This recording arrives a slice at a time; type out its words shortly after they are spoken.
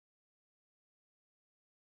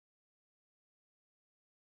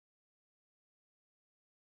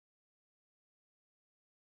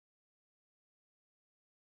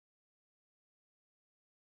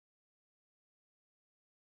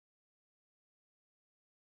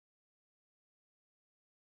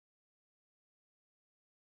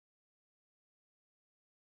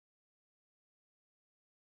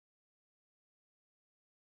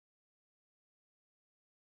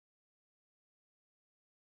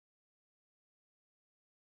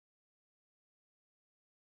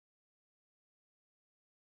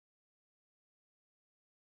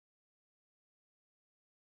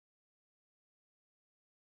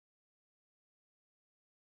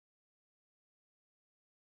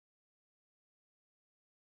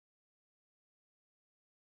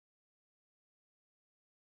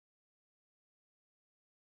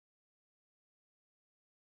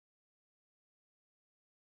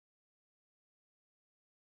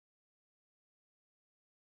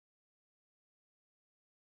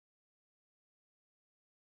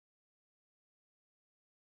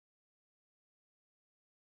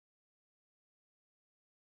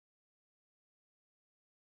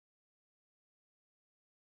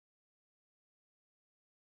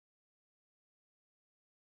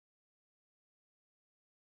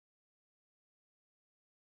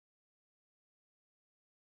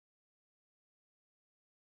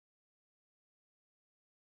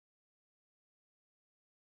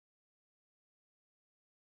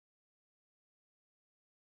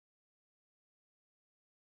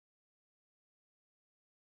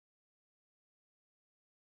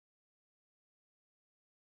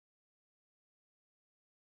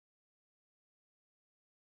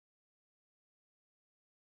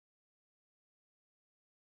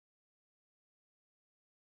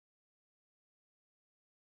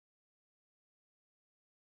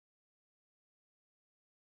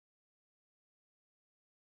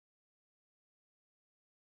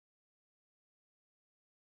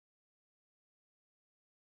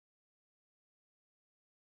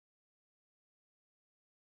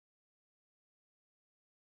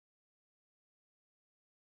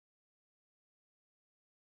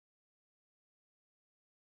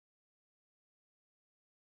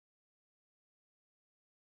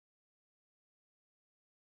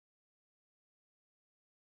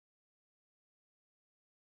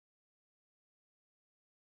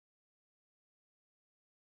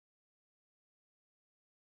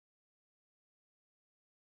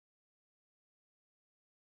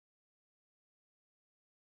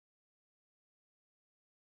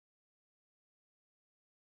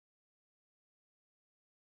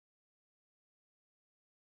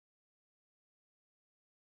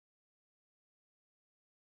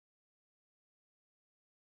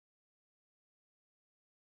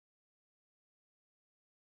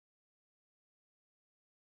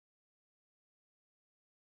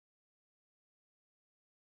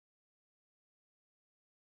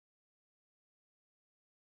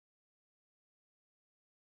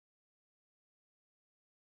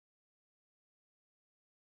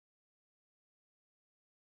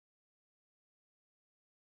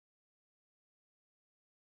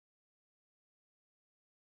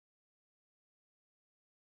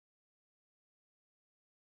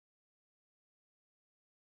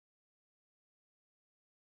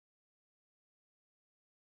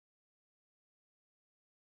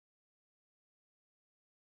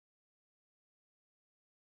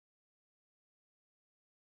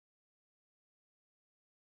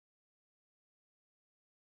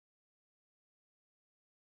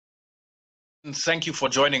Thank you for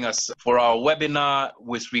joining us for our webinar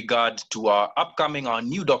with regard to our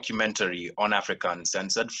new documentary on Africa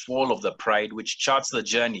Uncensored, Fall of the Pride, which charts the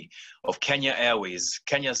journey of Kenya Airways,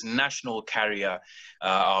 Kenya's national carrier,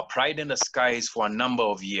 our pride in the skies for a number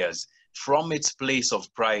of years, from its place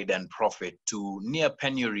of pride and profit to near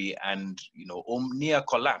penury and near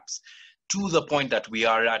collapse, to the point that we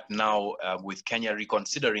are at now with Kenya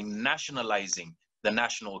reconsidering nationalizing the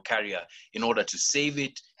national carrier in order to save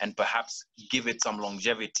it and perhaps give it some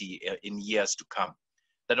longevity in years to come.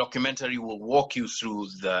 The documentary will walk you through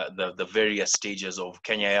the various stages of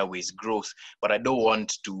Kenya Airways growth, but I don't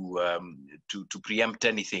want to preempt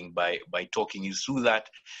anything by talking you through that.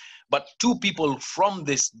 But two people from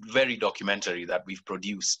this very documentary that we've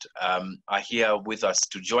produced are here with us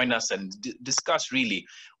to join us and discuss really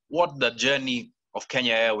what the journey of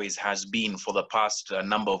Kenya Airways has been for the past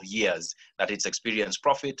number of years, that it's experienced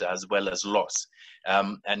profit as well as loss.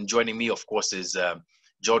 And joining me, of course, is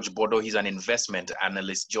George Bodo. He's an investment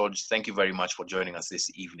analyst. George, thank you very much for joining us this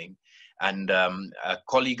evening. And a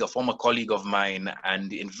former colleague of mine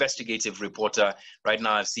and investigative reporter. Right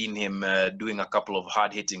now, I've seen him doing a couple of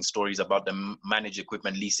hard-hitting stories about the managed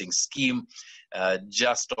equipment leasing scheme,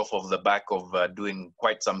 just off of the back of doing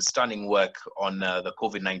quite some stunning work on the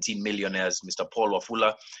COVID-19 millionaires, Mr. Paul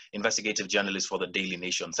Wafula, investigative journalist for the Daily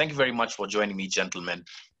Nation. Thank you very much for joining me, gentlemen.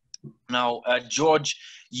 Now, George,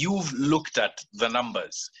 you've looked at the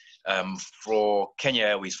numbers for Kenya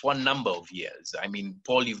Airways for a number of years. I mean,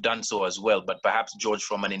 Paul, you've done so as well, but perhaps George,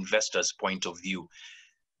 from an investor's point of view,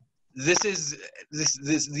 this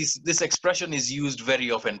expression is used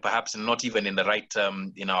very often, perhaps not even in the right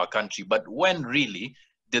term in our country. But when really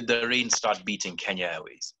did the rain start beating Kenya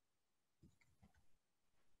Airways?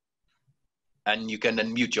 And you can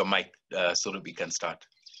unmute your mic so that we can start.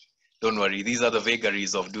 Don't worry, these are the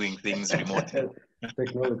vagaries of doing things remotely.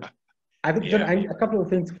 Technology. I think, John, a couple of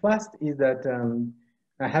things. First is that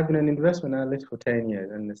I have been an investment analyst for 10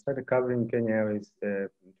 years, and I started covering Kenya Airways in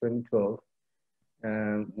 2012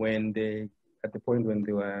 at the point when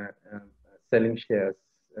they were selling shares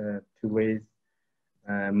to raise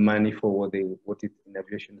money for what in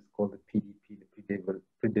aviation is called the PDP, the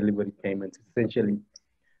pre-delivery payments. Essentially,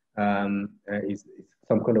 is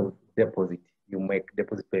some kind of deposit. You make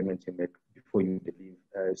deposit payments you make before you deliver,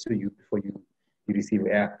 before you receive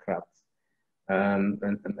aircraft. And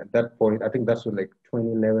at that point, I think that's like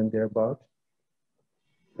 2011 thereabout.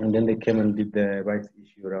 And then they came and did the rights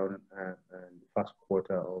issue around the first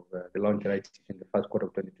quarter of the launch rights issue in the first quarter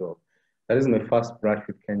of 2012. That is my first brush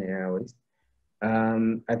with Kenya Airways.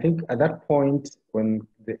 I think at that point, when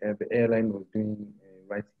the airline was doing a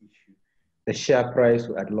rights issue, the share price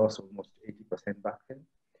had lost almost 80% back then.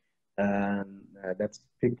 That's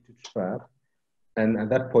peaked to trough. And at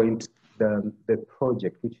that point, the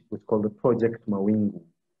project, which was called the Project Mawingu,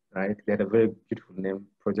 right? They had a very beautiful name,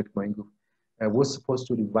 Project Mawingu, was supposed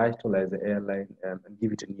to revitalize the airline and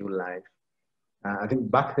give it a new life. I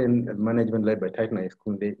think back then, management led by Titan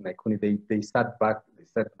Naikuni, they sat down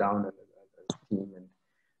as a team, and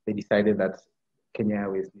they decided that Kenya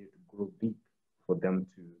Airways needed to grow big for them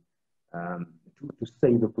to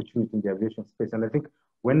save the opportunity in the aviation space. And I think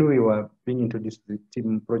when we were being introduced to the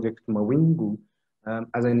team Project Mawingu,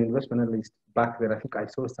 as an investment analyst back then, I think I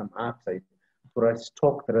saw some upside for a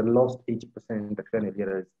stock that had lost 80%.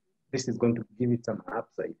 This is going to give it some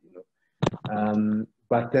upside,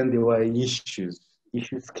 but then there were issues.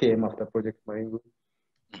 Issues came after Project Mawingu.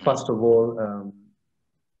 First of all,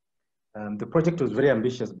 the project was very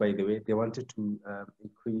ambitious, by the way. They wanted to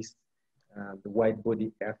increase the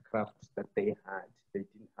wide-body aircraft that they had. They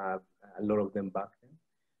didn't have a lot of them back then.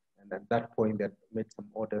 And at that point, they made some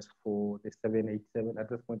orders for the 787. At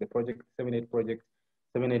this point, the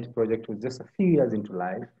 787 project was just a few years into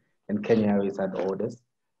life, and Kenya Airways had orders.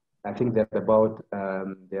 I think that about,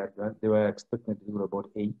 they were expecting to deliver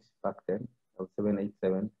about 8 back then, of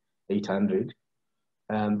 787-800.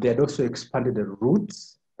 They had also expanded the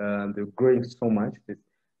routes. They were growing so much. They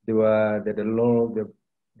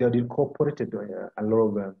had incorporated a lot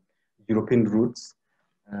of European routes.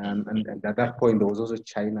 And at that point, there was also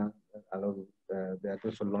China. They had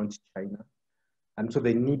also launched China. And so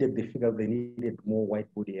they needed more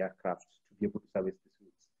wide-body aircraft to be able to service these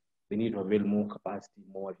routes. They needed to avail more capacity,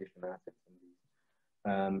 more aviation assets.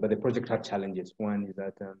 But the project had challenges. One is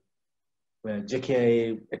that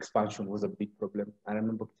JKI expansion was a big problem. I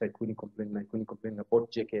remember Naikuni complaining about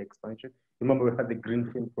JKI expansion. Remember, we had the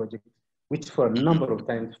Greenfield project, which for a number of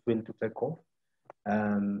times failed to take off.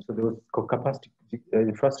 So there was capacity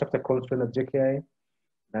infrastructure constraint at JKI.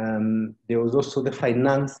 There was also the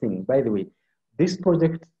financing. By the way, This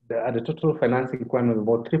project had a total financing requirement of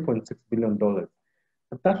about $3.6 billion.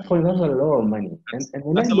 At that point, that's a lot of money. And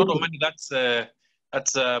when That's I a lot look of money.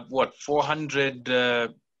 That's what 400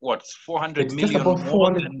 it's just million about more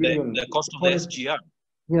 400 than billion. the cost of the SGR.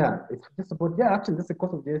 Yeah, it's just about, yeah, actually, that's the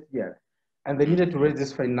cost of the SDR. And they needed to raise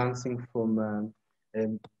this financing from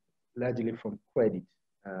largely from credit,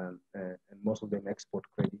 and most of them export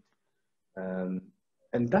credit.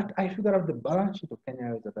 And that I figured out the balance sheet of Kenya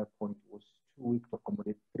Airways at that point was too weak to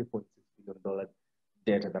accommodate $3.6 billion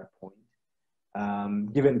debt at that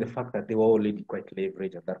point, given the fact that they were already quite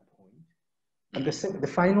leveraged at that point. And the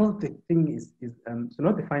thing is so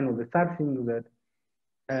not the final, the third thing is that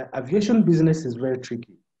aviation business is very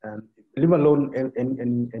tricky, leave alone any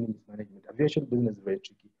mismanagement. Aviation business is very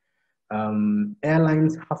tricky.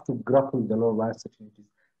 Airlines have to grapple with a lot of uncertainties,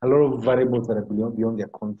 a lot of variables that are beyond their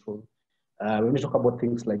control. When we talk about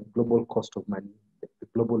things like global cost of money, the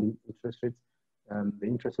global interest rates, the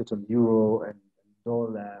interest rates on euro and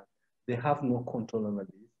dollar, they have no control over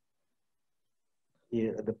this.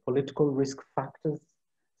 Yeah, the political risk factors.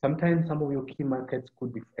 Sometimes some of your key markets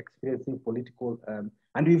could be experiencing political,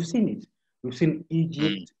 and we've seen it. We've seen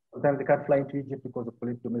Egypt, sometimes they can't fly into Egypt because of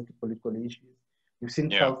domestic political issues. We've seen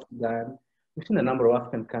South Sudan. We've seen a number of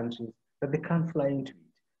African countries that they can't fly into it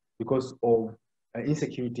because of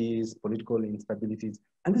insecurities, political instabilities,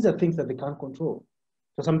 and these are things that they can't control.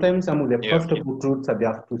 So sometimes some of their profitable routes they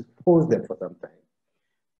have to pause them for some time.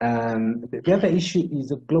 The other issue is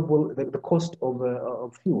the cost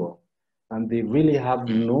of fuel, and they really have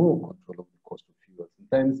no control of the cost of fuel.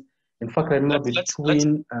 Sometimes, in fact, I remember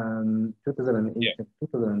between 2008 and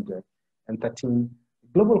 2013,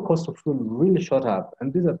 global cost of fuel really shot up,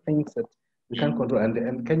 and these are things that we can't control.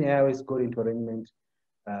 And Kenya Airways got into arrangement.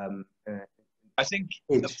 I think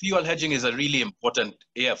fuel hedging is a really important.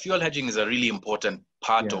 Fuel hedging is a really important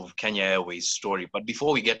part of Kenya Airways' story. But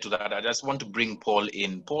before we get to that, I just want to bring Paul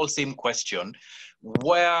in. Paul, same question: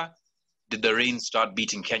 where did the rain start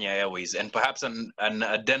beating Kenya Airways? And perhaps an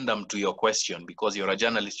addendum to your question, because you're a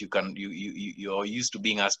journalist, you're used to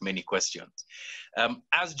being asked many questions.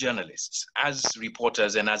 As journalists, as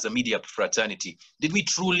reporters, and as a media fraternity, did we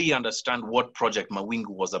truly understand what Project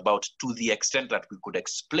Mawingu was about to the extent that we could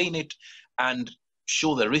explain it and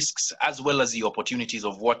show the risks as well as the opportunities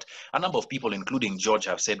of what a number of people, including George,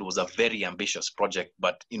 have said was a very ambitious project,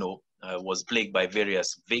 but was plagued by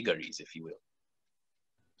various vagaries, if you will?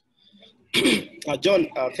 John,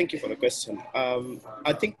 thank you for the question.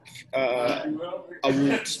 I think I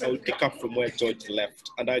would pick up from where George left,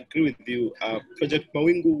 and I agree with you. Project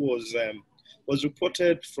Mawingu was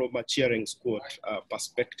reported from a cheering squad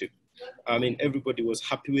perspective. I mean, everybody was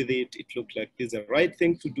happy with it. It looked like this is the right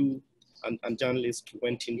thing to do, and journalists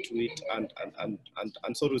went into it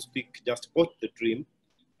and so to speak, just bought the dream.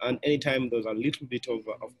 And anytime there was a little bit of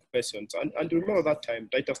questions, and remember that time,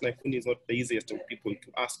 Titus Naikuni is not the easiest of people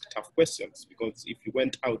to ask tough questions, because if you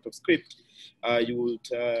went out of script, you would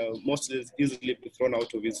most easily be thrown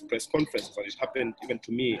out of his press conferences, and it happened even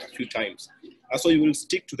to me a few times. So you will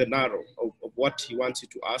stick to the narrow of what he wants you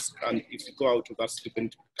to ask, and if you go out of that script,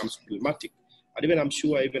 it becomes problematic. And even I'm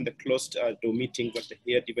sure even the closed door meetings that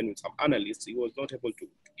he had, even with some analysts, he was not able to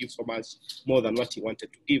give so much more than what he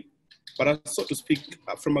wanted to give. But so to speak,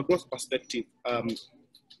 from a growth perspective,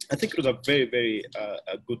 I think it was a very, very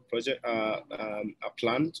good project, a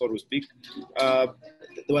plan, so to speak.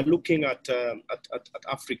 They were looking at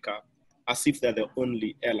Africa as if they're the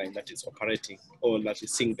only airline that is operating or that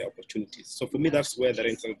is seeing the opportunities. So for me, that's where the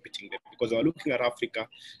rain started beating them, because they were looking at Africa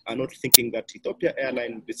and not thinking that Ethiopia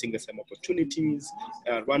Airline will be seeing the same opportunities.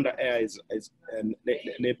 Rwanda Air is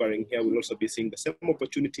neighboring here, will also be seeing the same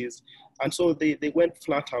opportunities. And so they went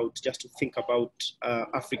flat out just to think about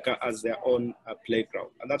Africa as their own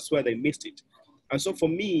playground. And that's where they missed it. And so for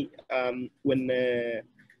me, when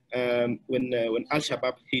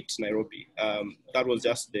Al-Shabaab hit Nairobi, that was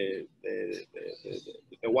just the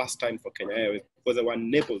worst time for Kenya Airways, because they were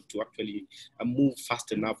unable to actually move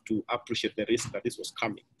fast enough to appreciate the risk that this was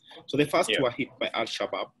coming. So they first were hit by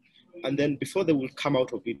Al-Shabaab, and then before they would come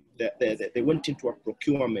out of it, they went into a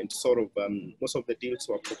procurement, sort of, most of the deals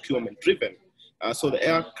were procurement driven. So the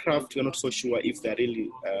aircraft, we're not so sure if they're really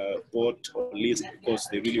bought or leased because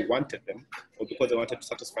they really wanted them, or because they wanted to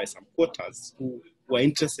satisfy some quotas who were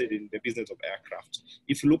interested in the business of aircraft.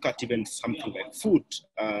 If you look at even something like food,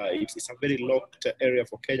 it's a very locked area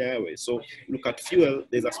for Kenya Airways. So look at fuel,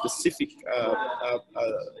 there's a specific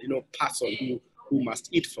person who must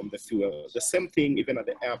eat from the fuel. The same thing even at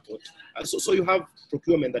the airport. So you have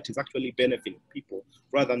procurement that is actually benefiting people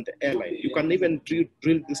rather than the airline. You can even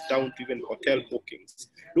drill this down to even hotel bookings.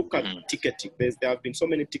 Look at ticketing. There have been so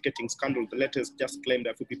many ticketing scandals. The latest just claimed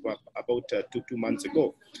a few people about 2 months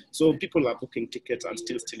ago. So people are booking tickets and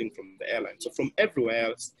still stealing from the airline. So from everywhere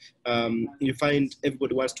else, you find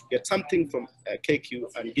everybody wants to get something from KQ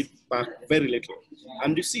and give back very little.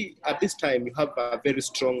 And you see, at this time, you have a very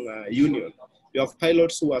strong union. You have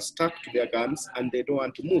pilots who are stuck to their guns and they don't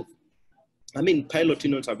want to move. I mean, pilot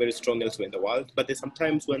unions are very strong elsewhere in the world, but there's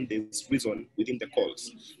sometimes when there's reason within the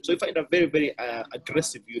calls. So you find a very, very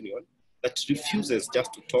aggressive union that refuses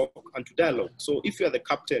just to talk and to dialogue. So if you are the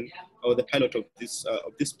captain or the pilot of this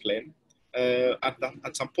plane,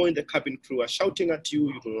 at some point the cabin crew are shouting at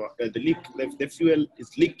you. The fuel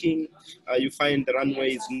is leaking. You find the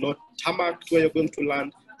runway is not tarmacked where you're going to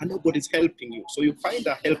land, and nobody's helping you. So you find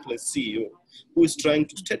a helpless CEO who is trying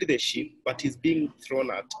to steady the ship, but is being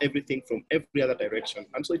thrown at everything from every other direction.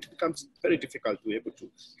 And so it becomes very difficult to be able to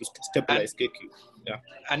stabilize KQ. Yeah.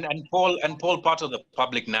 And Paul, part of the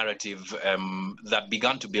public narrative that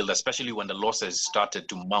began to build, especially when the losses started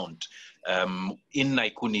to mount, in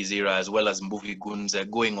Naikuni's era, as well as Mbuvi Gunze,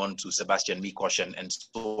 going on to Sebastian Mikosh and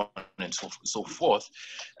so on and so forth.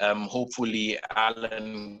 Hopefully,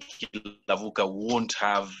 Alan Kilavuka won't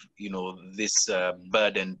have this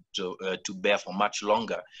burden to bear for much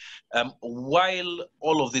longer. While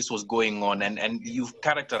all of this was going on, and you've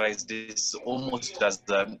characterized this almost as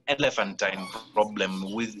an elephantine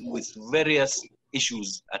problem with various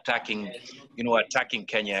issues attacking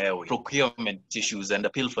Kenya Airways, procurement issues and the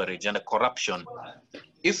pilferage and the corruption.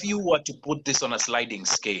 If you were to put this on a sliding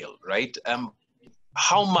scale, right,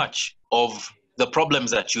 how much of the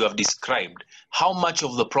problems that you have described, how much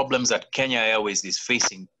of the problems that Kenya Airways is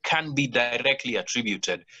facing can be directly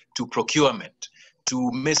attributed to procurement,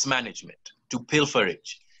 to mismanagement, to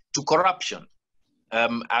pilferage, to corruption?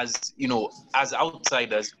 As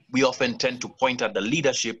outsiders, we often tend to point at the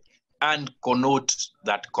leadership and connote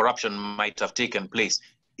that corruption might have taken place.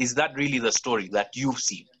 Is that really the story that you've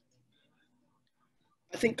seen?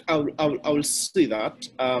 I think I will see that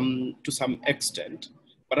to some extent,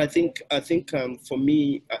 but I think for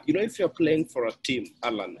me, if you're playing for a team,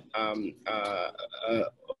 Alan,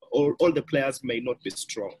 all the players may not be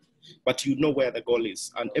strong, but you know where the goal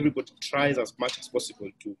is, and everybody tries as much as possible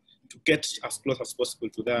to get as close as possible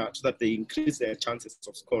to that, so that they increase their chances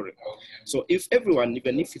of scoring. So if everyone,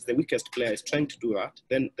 even if it's the weakest player, is trying to do that,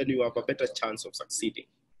 then you have a better chance of succeeding.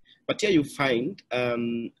 But here you find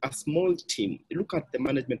a small team. Look at the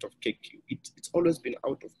management of KQ. It's always been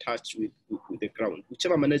out of touch with the ground.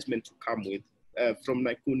 Whichever management you come with, from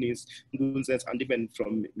Naikuni's, Ngunze's, and even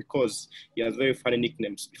from because he has very funny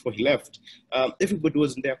nicknames before he left. Everybody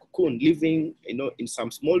was in their cocoon, living in some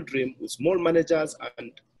small dream with small managers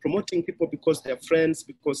and promoting people because they're friends,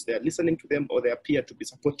 because they're listening to them, or they appear to be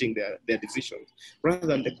supporting their decisions, rather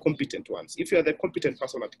than the competent ones. If you're the competent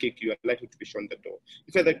person at KQ, you are likely to be shown the door.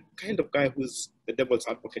 If you're the kind of guy who's the devil's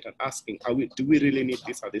advocate and asking, do we really need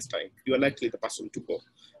this at this time? You are likely the person to go.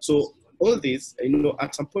 So all this,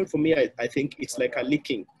 at some point for me, I think it's like a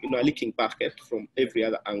leaking bucket from every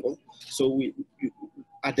other angle. So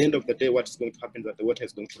at the end of the day, what is going to happen is that the water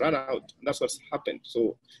is going to run out. And that's what's happened.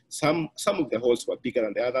 So some of the holes were bigger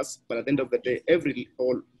than the others, but at the end of the day, every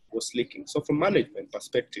hole was leaking. So from management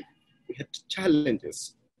perspective, we had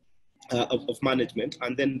challenges of management.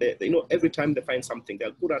 And then, every time they find something,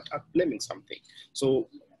 they're good at blaming something. So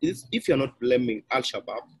if you're not blaming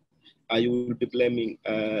Al-Shabaab, you will be blaming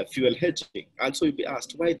fuel hedging. And so you'll be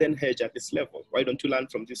asked, why then hedge at this level? Why don't you learn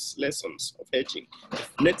from these lessons of hedging?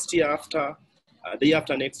 Next year the year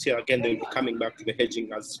after next year, again, they'll be coming back to the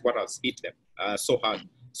hedging as what has hit them so hard.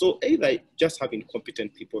 So either just having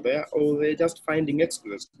competent people there, or they're just finding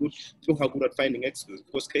excuses. People are good at finding excuses,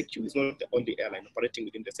 because KQ is not the only airline operating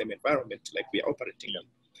within the same environment like we are operating in.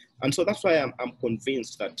 And so that's why I'm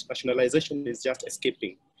convinced that nationalization is just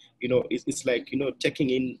escaping. It's like, taking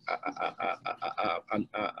in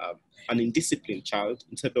an indisciplined child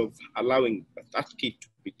instead of allowing that kid to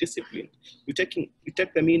be disciplined. You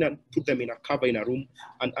take them in and put them in a cover in a room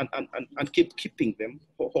and keeping them,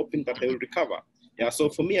 hoping that they will recover. Yeah. So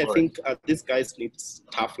for me, I think these guys need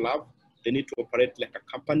tough love. They need to operate like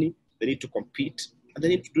a company. They need to compete, and they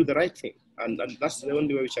need to do the right thing. And that's the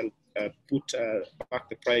only way we shall put back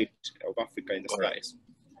the pride of Africa in the skies.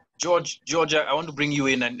 George, I want to bring you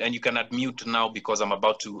in, and you can unmute now, because I'm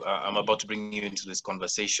about to bring you into this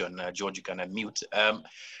conversation. George, you can unmute.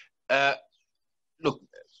 Look,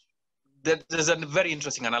 there's a very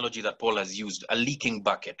interesting analogy that Paul has used: a leaking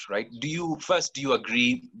bucket, right? Do you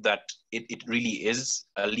agree that it really is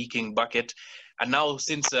a leaking bucket? And now,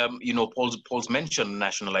 since Paul's mentioned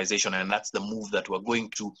nationalization, and that's the move that we're going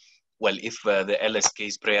to. Well, if the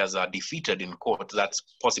LSK's prayers are defeated in court, that's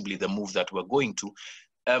possibly the move that we're going to.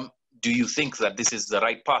 Do you think that this is the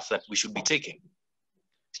right path that we should be taking?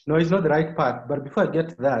 No, it's not the right path. But before I get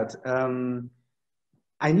to that,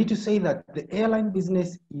 I need to say that the airline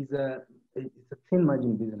business is a thin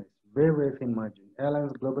margin business, very, very thin margin.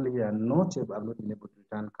 Airlines globally have not been able to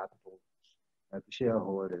return capital to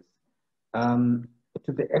shareholders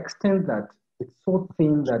to the extent that it's so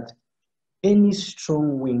thin that any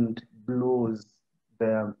strong wind blows,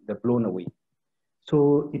 they're blown away.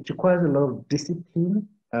 So it requires a lot of discipline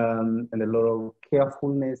and a lot of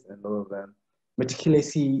carefulness and a lot of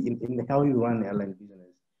meticulously in how you run airline business.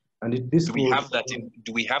 And do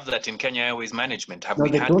we have that in Kenya Airways management? No,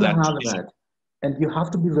 they don't have that. And you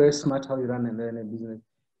have to be very smart how you run an airline business.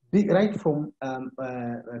 Right from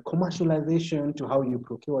commercialization to how you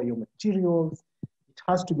procure your materials, it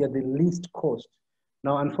has to be at the least cost.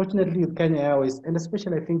 Now, unfortunately, with Kenya Airways, and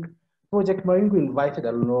especially I think Project Mawingu invited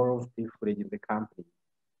a lot of leverage in the company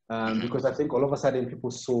because I think all of a sudden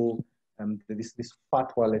people saw this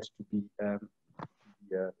fat wallet to be, to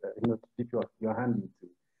dip your hand into.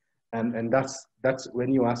 And that's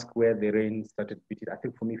when you ask where the rain started beating. I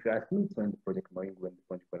think for me, if you ask me, it's when the Project Mawingu and the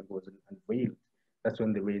Project Mawingu was unveiled. That's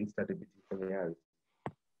when the rain started beating Kenya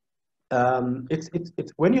Airways.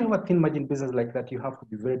 It's when you have a thin margin business like that, you have to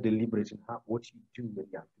be very deliberate in what you do. When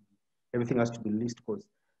you have to be, everything has to be least cost.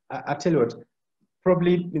 I tell you what,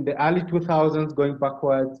 probably in the early 2000s, going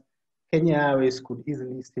backwards, Kenya Airways could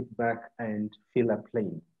easily sit back and fill a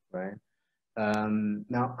plane, right?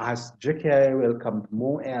 Now, as JKI welcomed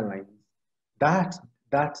more airlines, that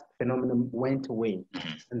phenomenon went away,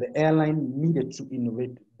 and the airline needed to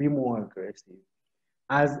innovate, be more aggressive.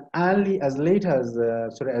 As late as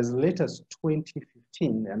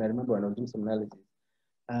 2015, and I remember when I was doing some analysis,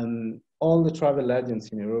 all the travel agents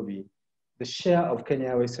in Nairobi, the share of Kenya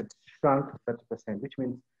Airways had shrunk to 30%, which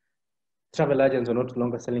means travel agents are not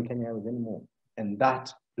longer selling Kenya Airways anymore, and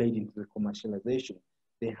that played into the commercialization.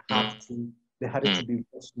 They had to be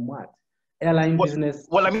more smart. Airline business,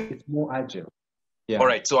 it's more agile. Yeah. All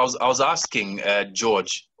right. So I was asking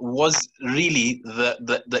George, was really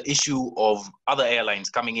the issue of other airlines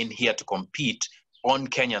coming in here to compete on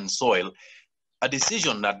Kenyan soil a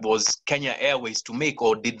decision that was Kenya Airways to make,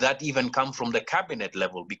 or did that even come from the cabinet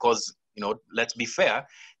level? Because, let's be fair,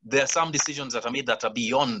 there are some decisions that are made that are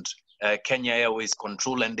beyond Kenya Airways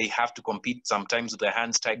control, and they have to compete sometimes with their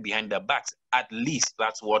hands tied behind their backs. At least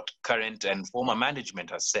that's what current and former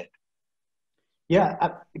management has said. Yeah,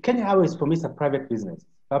 Kenya Airways for me is a private business,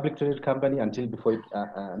 public traded company until it was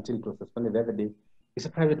suspended the other day. It's a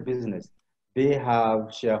private business. They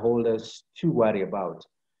have shareholders to worry about.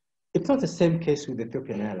 It's not the same case with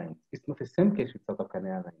Ethiopian Airlines. It's not the same case with South African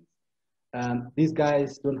Airlines. These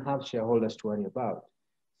guys don't have shareholders to worry about.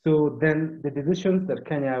 So then the decisions that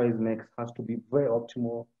Kenya Airways makes has to be very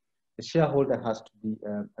optimal. The shareholder has to be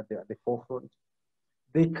at the forefront.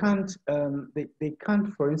 They can't,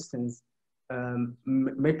 for instance,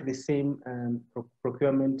 make the same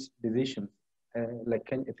procurement decisions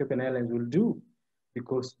like Ethiopian Airlines will do,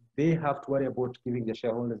 because they have to worry about giving their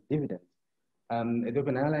shareholders dividends.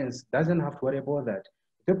 Ethiopian Airlines doesn't have to worry about that.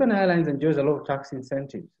 Ethiopian Airlines enjoys a lot of tax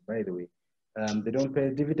incentives, by the way. They don't pay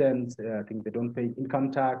dividends. I think they don't pay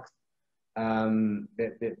income tax.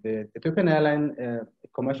 The Ethiopian Airline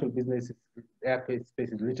commercial business airspace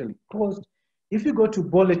is literally closed. If you go to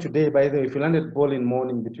Bole today, by the way, if you land at Bole in the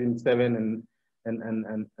morning between 7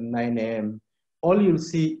 and 9 a.m., all you'll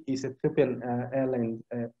see is Ethiopian Airlines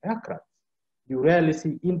aircraft. You rarely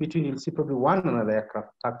see in between. You'll see probably one another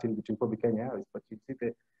aircraft tucked in between, probably Kenya Airways. But you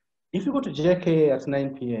see if you go to JK at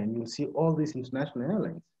 9 p.m., you'll see all these international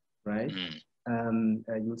airlines, right?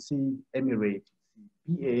 You'll see Emirates, you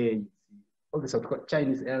see BA, you see all these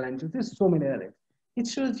Chinese airlines. There's so many airlines. It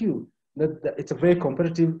shows you that it's a very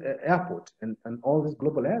competitive airport, and all these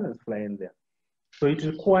global airlines fly in there. So it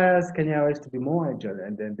requires Kenya Airways to be more agile,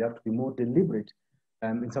 and then they have to be more deliberate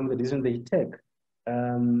in some of the decisions they take.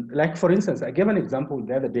 Like for instance, I gave an example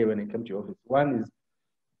the other day when I came to your office. One is,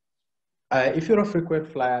 if you're a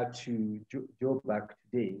frequent flyer to Joburg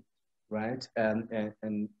today, right,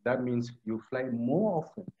 and that means you fly more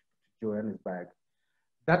often to Johannesburg.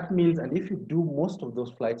 That means, and if you do most of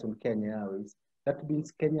those flights on Kenya Airways, that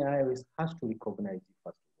means Kenya Airways has to recognize you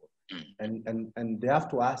first of all, and they have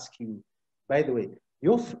to ask you. By the way,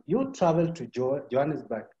 your travel to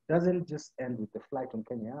Johannesburg doesn't just end with the flight on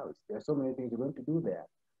Kenya Airways. There are so many things you're going to do there.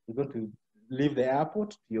 You're going to leave the airport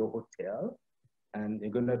to your hotel, and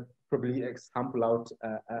you're going to probably sample out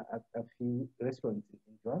a few restaurants in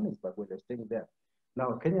Johannesburg where they're staying there.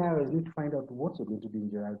 Now, Kenya Airways need to find out what you're going to do in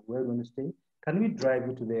Johannesburg, where you're going to stay. Can we drive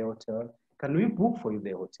you to the hotel? Can we book for you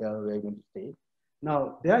the hotel where you're going to stay?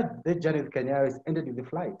 Now, their journey with Kenya Airways ended with the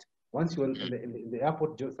flight. Once you're in the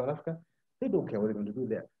airport, South Africa, they don't care what they're going to do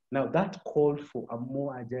there. Now, that called for a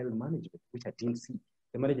more agile management, which I didn't see.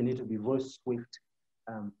 The manager needs to be very swift,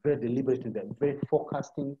 very deliberate in that, very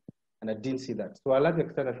forecasting, and I didn't see that. So I like the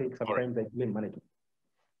extent I think sometimes I blame management.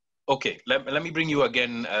 Okay, let me bring you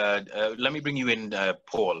again. Let me bring you in,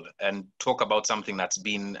 Paul, and talk about something that's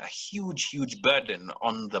been a huge burden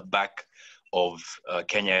on the back of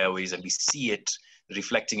Kenya Airways, and we see it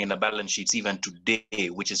reflecting in the balance sheets even today,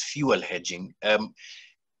 which is fuel hedging.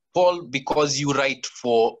 Paul, because you write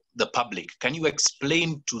for the public, can you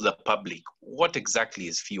explain to the public what exactly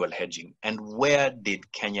is fuel hedging and where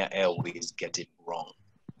did Kenya Airways get it wrong?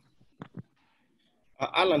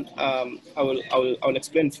 Alan, I will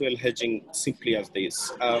explain fuel hedging simply as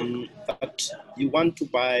this: that you want to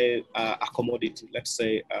buy a commodity, let's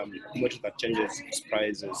say a commodity that changes its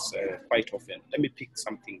prices quite often. Let me pick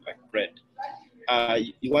something like bread.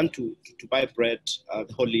 You want to buy bread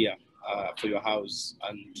the whole year for your house,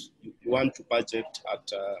 and you want to budget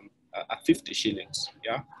at 50 shillings,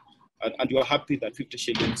 yeah, and you are happy that 50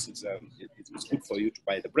 shillings is good for you to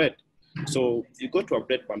buy the bread. So you go to a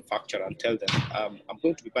bread manufacturer and tell them, I'm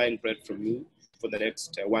going to be buying bread from you for the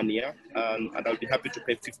next 1 year, and I'll be happy to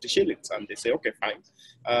pay 50 shillings. And they say, okay, fine.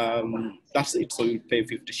 That's it. So you pay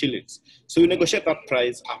 50 shillings. So you negotiate that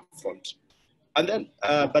price up front. And then,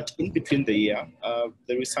 but in between the year,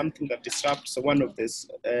 there is something that disrupts one of the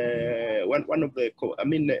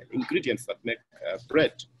ingredients that make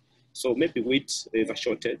bread. So maybe wheat, there's a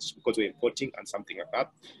shortage because we're importing and something like that.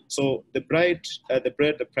 So the bread,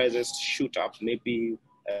 the prices shoot up. Maybe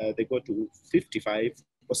they go to 55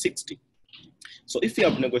 or 60. So if you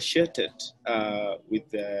have negotiated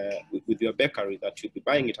with your bakery that you'll be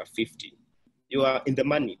buying it at 50, you are in the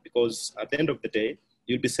money, because at the end of the day,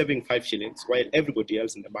 you'll be saving 5 shillings while everybody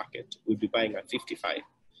else in the market will be buying at 55.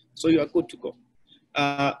 So you are good to go.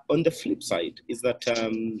 On the flip side is that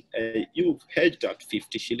you've hedged at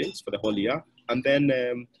 50 shillings for the whole year, and then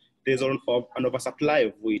there's an oversupply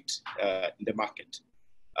of wheat in the market,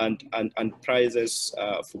 and prices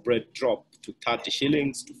for bread drop to 30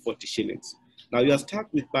 shillings to 40 shillings. Now you are stuck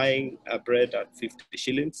with buying bread at 50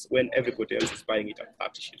 shillings when everybody else is buying it at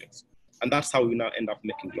 30 shillings. And that's how we now end up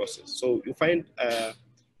making losses. So you find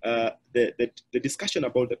the discussion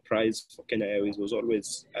about the price for Kenya Airways was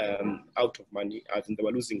always out of money, as in they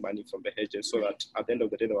were losing money from the hedges, so that at the end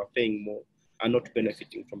of the day they were paying more and not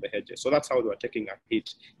benefiting from the hedges. So that's how they were taking a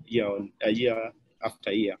hit year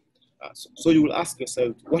after year. So you will ask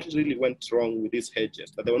yourself, what really went wrong with these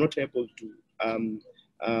hedges, that they were not able to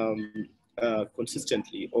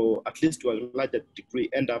consistently, or at least to a larger degree,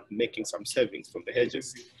 end up making some savings from the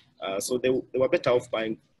hedges. So they were better off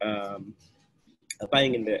buying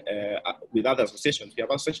in with other associations. We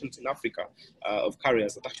have associations in Africa of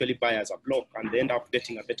carriers that actually buy as a block, and they end up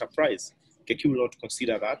getting a better price. KQ will not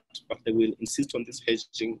consider that, but they will insist on this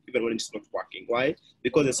hedging even when it's not working. Why?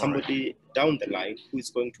 Because there's somebody down the line who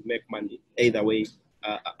is going to make money either way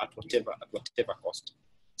at whatever cost.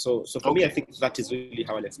 So for me, I think that is really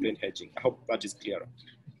how I'll explain hedging. I hope that is clearer.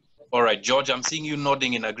 All right, George, I'm seeing you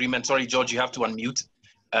nodding in agreement. Sorry, George, you have to unmute.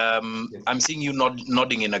 I'm seeing you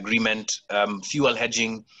nodding in agreement. Fuel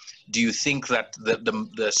hedging, do you think that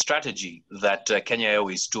the strategy that Kenya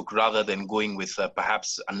Airways took, rather than going with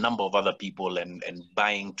perhaps a number of other people and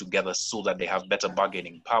buying together so that they have better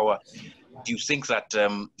bargaining power, do you think that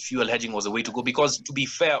fuel hedging was a way to go? Because to be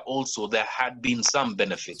fair, also, there had been some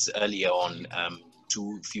benefits earlier on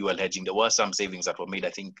to fuel hedging. There were some savings that were made,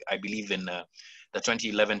 I believe in the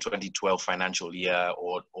 2011-2012 financial year,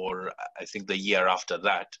 or I think the year after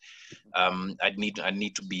that. I'd need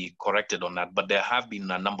to be corrected on that, but there have been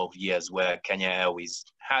a number of years where Kenya Airways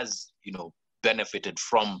has, benefited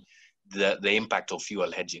from the impact of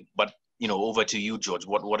fuel hedging. But, over to you, George.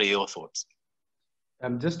 What are your thoughts?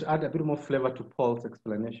 Just to add a bit more flavor to Paul's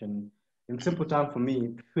explanation, in simple terms, for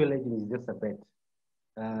me, fuel hedging is just a bet.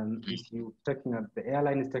 The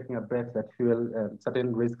airline is taking a bet that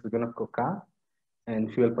certain risks are going to occur,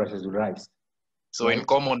 and fuel prices will rise. So right? In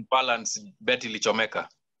common balance, bet ilichomeka.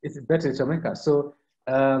 It's bet ilichomeka. So,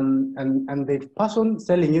 and the person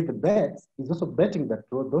selling you the bet is also betting that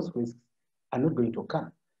those risks are not going to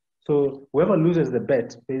occur. So whoever loses the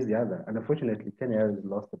bet pays the other. And unfortunately, Kenya Airways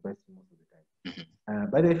lost the bet most of the time.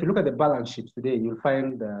 By the way, if you look at the balance sheet today, you'll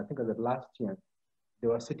find, I think as of last year, they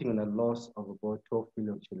were sitting on a loss of about 12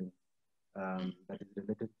 billion shillings. That is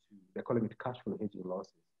related to, they're calling it cash flow hedging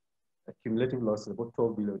losses. cumulative losses about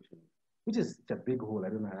 12 billion, which is a big hole. I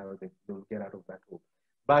don't know how they will get out of that hole.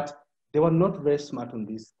 But they were not very smart on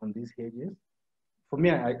these hedges. For me,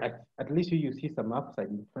 at least you see some upside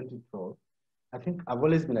in 2012. I think I've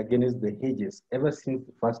always been against the hedges ever since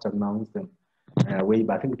they first announced them way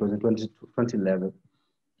back. I think it was in 2011.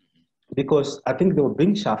 Because I think they were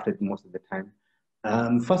being shafted most of the time.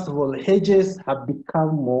 First of all, hedges have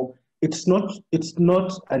become more. It's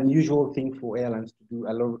not unusual thing for airlines to do.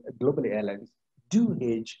 A lot of global airlines do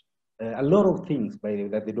hedge a lot of things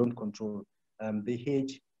that they don't control. They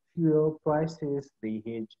hedge fuel prices. They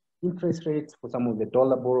hedge interest rates for some of the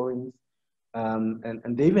dollar borrowings,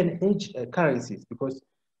 and they even hedge currencies because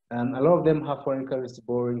a lot of them have foreign currency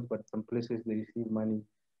borrowings, but some places they receive money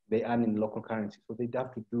they earn in local currency. So they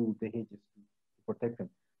have to do the hedges to protect them.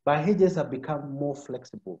 But hedges have become more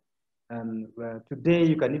flexible. Today,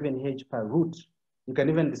 you can even hedge per route. You can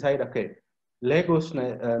even decide, okay,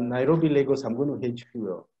 Nairobi, Lagos, I'm going to hedge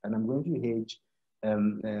fuel, and I'm going to hedge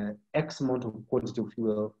X amount of quantity of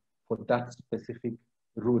fuel for that specific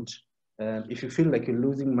route. If you feel like you're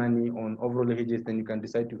losing money on overall hedges, then you can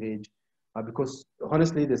decide to hedge. Because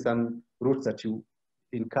honestly, there's some routes that you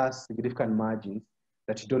incur significant margins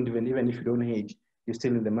that you don't even if you don't hedge, you're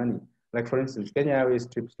still in the money. Like for instance, Kenya Airways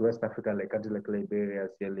trips to West Africa, like countries like Liberia,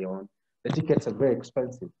 Sierra Leone, the tickets are very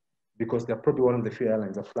expensive because they're probably one of the few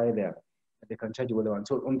airlines that fly there. And they can charge you what they want.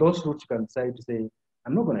 So on those routes, you can decide to say,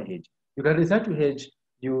 I'm not going to hedge. You can decide to hedge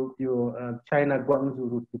your China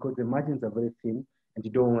Guangzhou route because the margins are very thin, and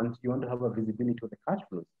you want to have a visibility of the cash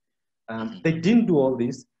flows. They didn't do all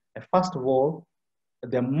this. First of all,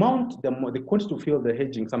 the quantity of fuel they're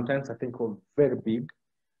hedging sometimes I think was very big,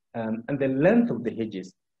 and the length of the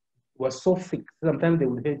hedges was so fixed. Sometimes they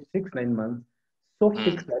would hedge 6-9 months, so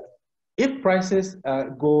fixed that if prices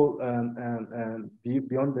go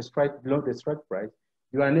below the strike price,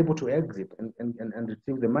 you are unable to exit and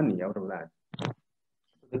receive the money out of that.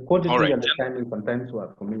 The quantity and the timing sometimes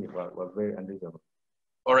were very unreasonable.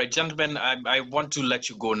 All right, gentlemen, I want to let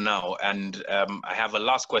you go now, and I have a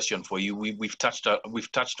last question for you. We've touched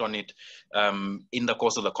on it in the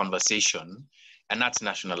course of the conversation, and that's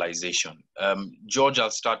nationalization. George,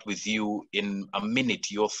 I'll start with you in a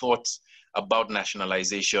minute. Your thoughts about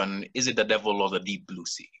nationalization? Is it the devil or the deep blue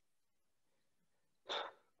sea?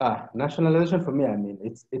 Nationalization for me, I mean,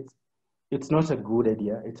 it's not a good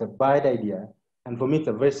idea. It's a bad idea, and for me, it's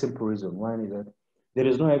a very simple reason. One is that there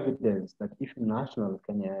is no evidence that if you nationalize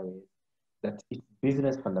Kenya Airways, that its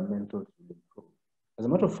business fundamentals will improve. As a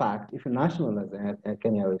matter of fact, if you nationalize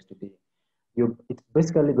Kenya Airways today, it's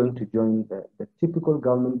basically going to join the typical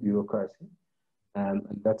government bureaucracy, and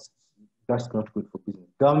that's not good for business.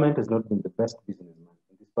 Government has not been the best businessman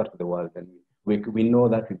in this part of the world, and we know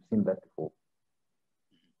that. We've seen that before.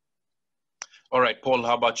 All right, Paul,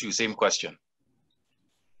 how about you? Same question.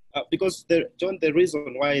 Because, John, the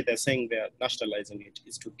reason why they're saying they're nationalizing it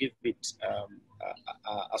is to give it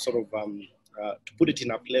a sort of, to put it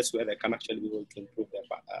in a place where they can actually be able to improve their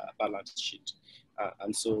balance sheet.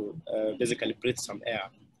 And so basically breathe some air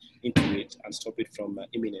into it and stop it from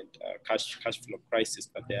imminent cash flow crisis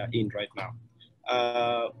that they are in right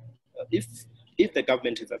now. If the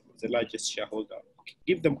government is the largest shareholder,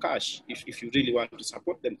 give them cash. If you really want to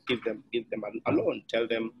support them, give them a loan. Tell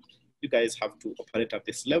them, you guys have to operate at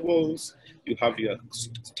these levels. You have your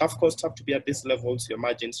staff costs have to be at these levels. Your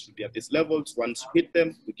margins should be at these levels. Once you hit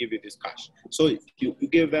them, we give you this cash. So you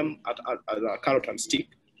give them a carrot and stick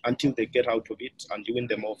until they get out of it, and you win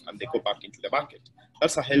them off and they go back into the market.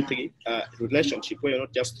 That's a healthy relationship where you're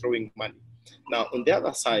not just throwing money. Now, on the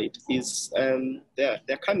other side is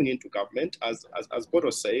they're coming into government, as Bodo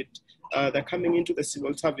said, they're coming into the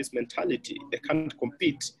civil service mentality. They can't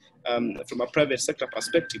compete from a private sector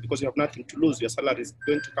perspective because you have nothing to lose. Your salary is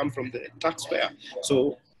going to come from the taxpayer.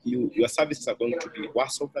 So your services are going to be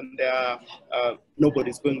worse off than they are.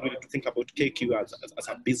 Nobody's going really to think about KQ as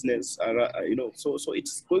a business, so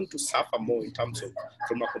it's going to suffer more in terms of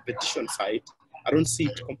from a competition side. I don't see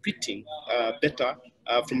it competing better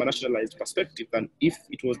from a nationalized perspective than if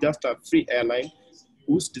it was just a free airline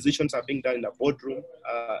whose decisions are being done in a boardroom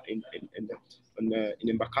in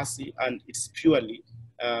Embakasi, and it's purely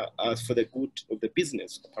for the good of the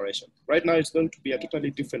business operation. Right now, it's going to be a totally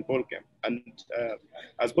different ballgame. And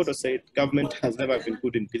as Bodo said, government has never been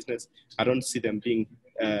good in business. I don't see them being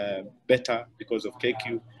better because of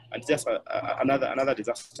KQ. And just another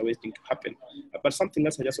disaster waiting to happen. But something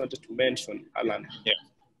else I just wanted to mention, Alan,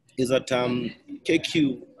 is that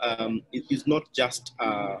KQ is not just,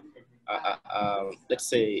 let's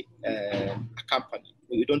say, a company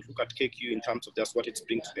we don't look at KQ in terms of just what it's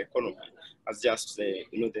bringing to the economy, as just the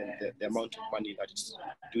amount of money that it's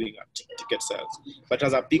doing at ticket sales, but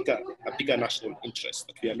as a bigger national interest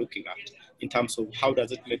that we are looking at in terms of how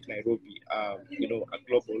does it make Nairobi, a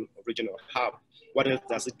global regional hub. What else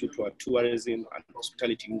does it do to our tourism and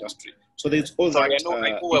hospitality industry? So there's all Sorry, that I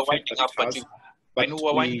know we're effect winding that up, it has. I know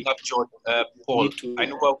we're winding up, George. Paul. I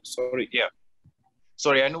know we're, sorry. Yeah.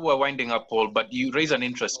 Sorry, I know we're winding up, Paul, but you raise an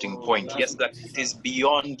interesting point. Yes, that it is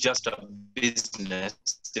beyond just a business.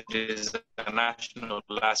 It is a national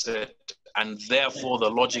asset, and therefore the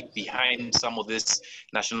logic behind some of this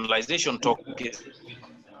nationalization talk is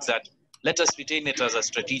that let us retain it as a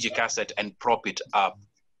strategic asset and prop it up.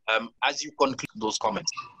 As you conclude those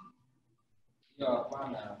comments.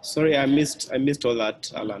 Sorry, I missed all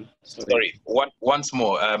that, Alan. Sorry. Once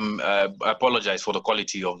more, I apologize for the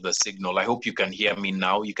quality of the signal. I hope you can hear me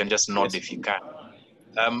now. You can just nod if you can.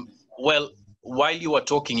 Well, while you were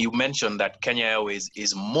talking, you mentioned that Kenya Airways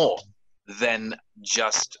is more than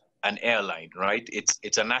just an airline, right?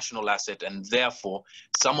 It's a national asset, and therefore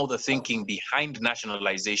some of the thinking behind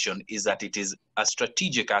nationalization is that it is a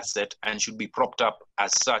strategic asset and should be propped up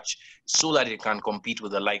as such so that it can compete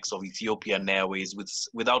with the likes of Ethiopian Airways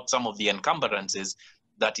without some of the encumbrances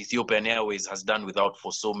that Ethiopian Airways has done without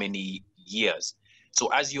for so many years. So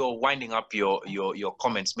as you're winding up your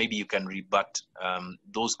comments, maybe you can rebut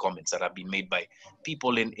those comments that have been made by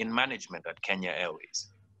people in management at Kenya Airways.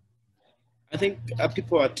 I think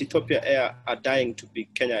people at Ethiopia Air are dying to be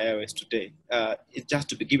Kenya Airways today. It's just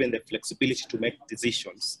to be given the flexibility to make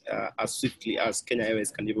decisions as swiftly as Kenya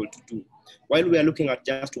Airways can be able to do. While we are looking at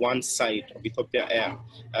just one side of Ethiopia Air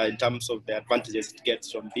in terms of the advantages it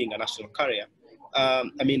gets from being a national carrier,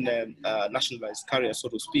 nationalized carrier, so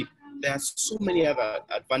to speak, there are so many other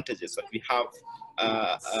advantages that we have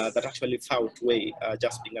that actually far outweigh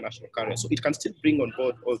just being a national carrier. So it can still bring on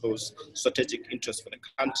board all those strategic interests for the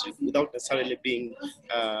country without necessarily being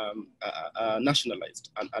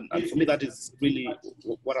nationalized. And for me, that is really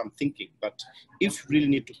what I'm thinking. But if you really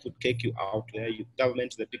need to put KQ out there, your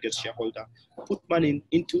government is the biggest shareholder, put money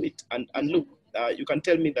into it and look. You can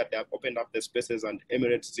tell me that they have opened up the spaces and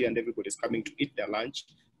Emirates and everybody's coming to eat their lunch.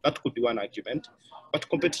 That could be one argument. But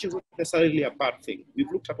competition is not necessarily a bad thing. We've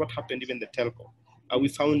looked at what happened even in the telco. We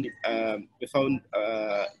found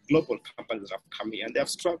global companies that have come here and they have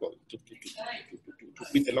struggled to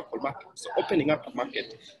win the local market. So opening up a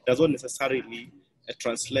market does not necessarily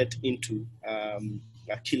translate into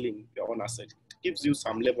killing your own asset. It gives you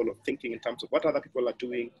some level of thinking in terms of what other people are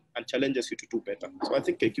doing and challenges you to do better. So I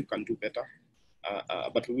think KQ can do better,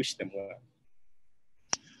 but we wish them well.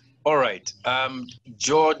 All right.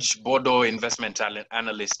 George Bodo, investment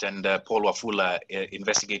analyst, and Paul Wafula,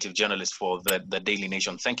 investigative journalist for the Daily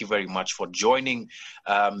Nation. Thank you very much for joining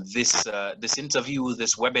this interview,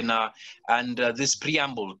 this webinar, and this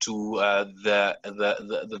preamble to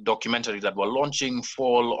the documentary that we're launching,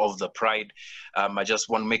 Fall of the Pride. I just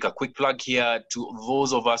want to make a quick plug here to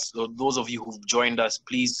those of you who've joined us.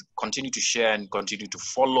 Please continue to share and continue to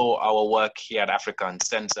follow our work here at Africa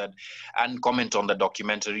Uncensored and comment on the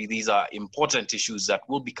documentary. These are important issues that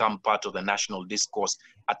will become part of the national discourse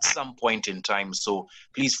at some point in time. So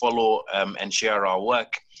please follow and share our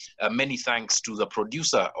work. Many thanks to the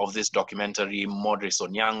producer of this documentary, Modris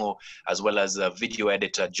Onyango, as well as video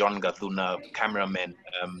editor John Gathuna, cameraman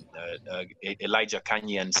Elijah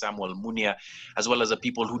Kanyi and Samuel Munia, as well as the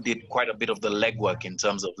people who did quite a bit of the legwork in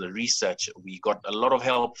terms of the research. We got a lot of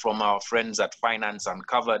help from our friends at Finance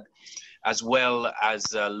Uncovered, as well as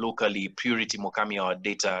locally Purity Mokami, our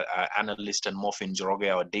data analyst, and Morfin Joroge,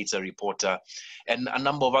 our data reporter, and a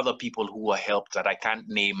number of other people who were helped that I can't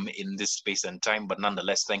name in this space and time, but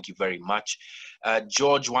nonetheless, thank you very much.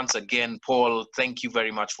 George, once again, Paul, thank you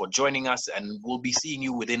very much for joining us, and we'll be seeing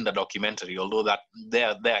you within the documentary, although that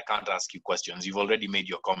there I can't ask you questions. You've already made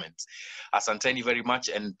your comments. Asanteni very much,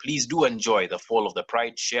 and please do enjoy the Fall of the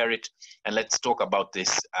Pride, share it, and let's talk about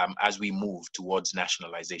this as we move towards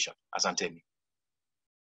nationalization. Asanteni.